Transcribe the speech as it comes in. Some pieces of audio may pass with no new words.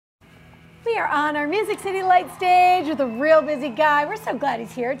are on our Music City Light stage with a real busy guy. We're so glad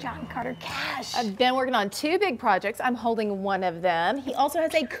he's here, John Carter Cash. I've been working on two big projects. I'm holding one of them. He also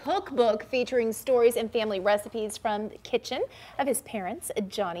has a cookbook featuring stories and family recipes from the kitchen of his parents,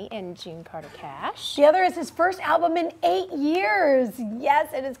 Johnny and June Carter Cash. The other is his first album in 8 years.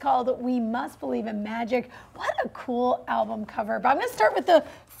 Yes, it is called We Must Believe in Magic. What a cool album cover. But I'm going to start with the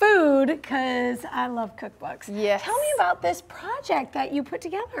food because I love cookbooks. Yes. Tell me about this project that you put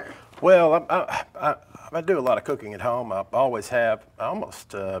together. Well, I do a lot of cooking at home. I always have. I almost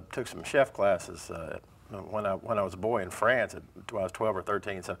took some chef classes when I was a boy in France when I was 12 or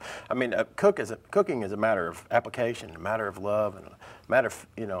 13. So, I mean, cooking is a matter of application, a matter of love, and a matter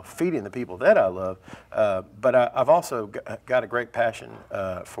of feeding the people that I love. But I've also got a great passion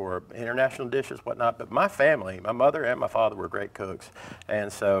for international dishes, whatnot. But my family, my mother and my father, were great cooks,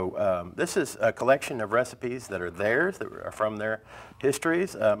 and so this is a collection of recipes that are theirs, that are from their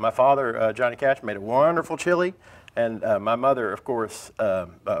histories. My father, Johnny Cash, made a wonderful chili. And my mother, of course,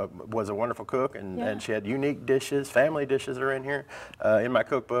 was a wonderful cook, and she had unique dishes. Family dishes are in here in my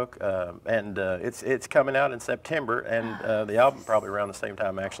cookbook, and it's coming out in September, and the album probably around the same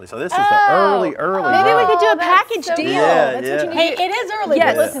time, actually. So this is the early Maybe we could do a package deal. Yeah, That's what you need. Hey, it is early,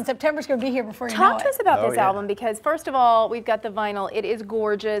 Yes. but listen, September's going to be here before you know Talk it. to us about this album, because first of all, we've got the vinyl. It is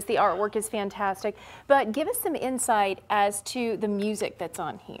gorgeous. The artwork is fantastic. But give us some insight as to the music that's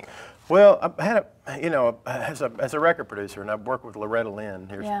on here. Well, I had as a record producer, and I've worked with Loretta Lynn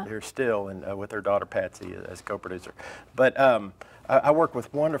here still, and with her daughter Patsy as co-producer. But I work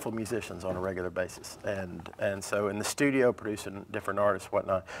with wonderful musicians on a regular basis, and so in the studio producing different artists,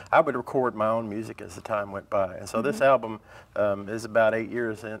 whatnot, I would record my own music as the time went by. And so this album is about 8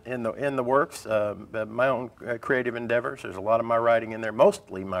 years in the works. My own creative endeavors. There's a lot of my writing in there,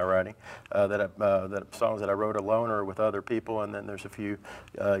 mostly my writing, songs that I wrote alone or with other people, and then there's a few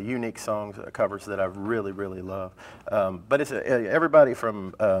unique songs, covers that I really love. But it's everybody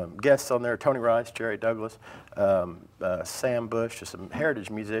from guests on there: Tony Rice, Jerry Douglas, Sam Bush, just some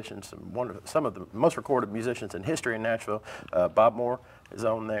heritage musicians, some of the most recorded musicians in history in Nashville. Bob Moore is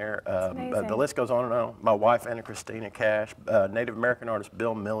on there. The list goes on and on. My wife, Anna Christina Cash, Native American artist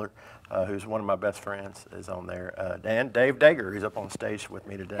Bill Miller, who's one of my best friends, is on there. And Dave Dager, who's up on stage with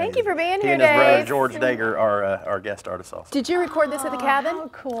me today. Thank you for being he here, and his brother Dave. George Dager are our guest artists also. Did you record this at the cabin? How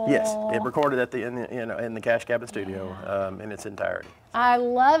cool. Yes, it recorded at in the Cash Cabin studio in its entirety. I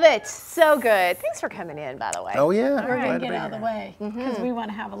love it. So good. Thanks for coming in, by the way. Oh yeah, We're going to get out of the way because we want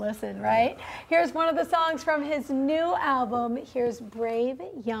to have a listen, right? Here's one of the songs from his new album. Here's Brave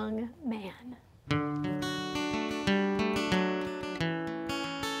Young Man.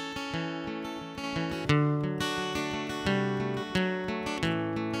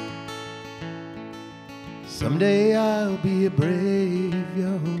 Someday I'll be a brave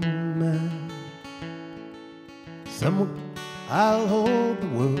young man. Someone I'll hold the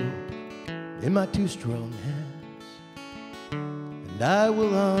world in my two strong hands, and I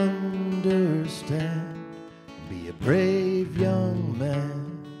will understand and be a brave young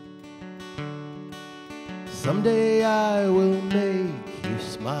man. Someday I will make you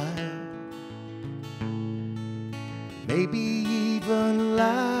smile, maybe even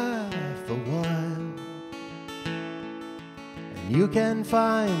laugh a while, and you can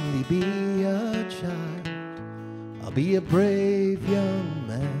finally be a child. I'll be a brave young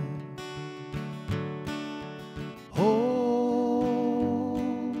man. Hold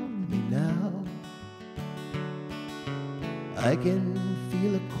me now. I can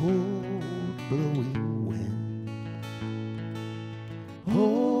feel a cold blowing wind.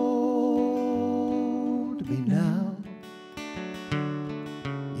 Hold me now.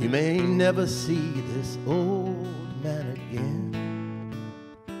 You may never see this old man again.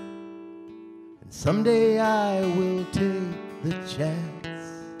 Someday I will take the chance.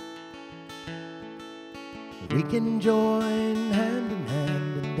 We can join hand in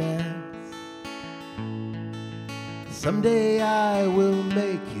hand and dance. Someday I will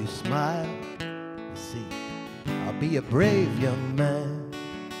make you smile. You see, I'll be a brave young man.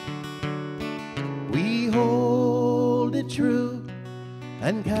 We hold it true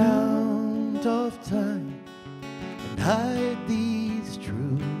and count off time and hide these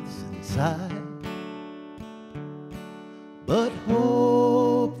truths inside. But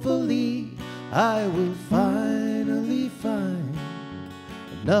hopefully I will finally find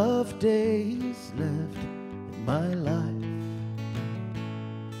enough days left in my life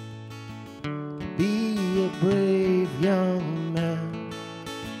to be a brave young man.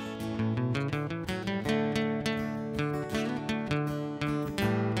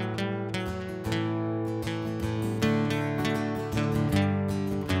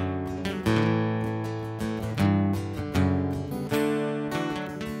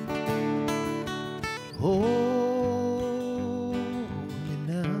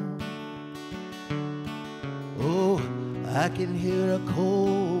 can hear a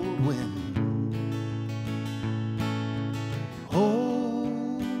cold wind.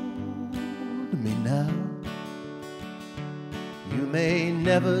 Hold me now. You may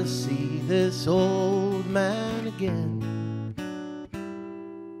never see this old man again.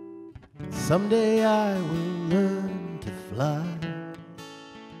 Someday I will learn to fly,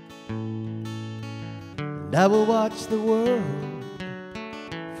 and I will watch the world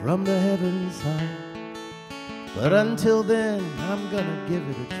from the heavens high. But until then, I'm gonna give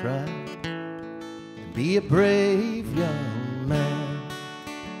it a try and be a brave young man.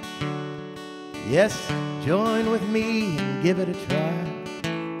 Yes, join with me and give it a try.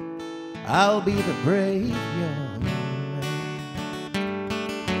 I'll be the brave young man.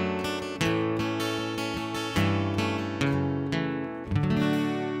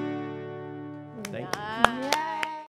 Thank you.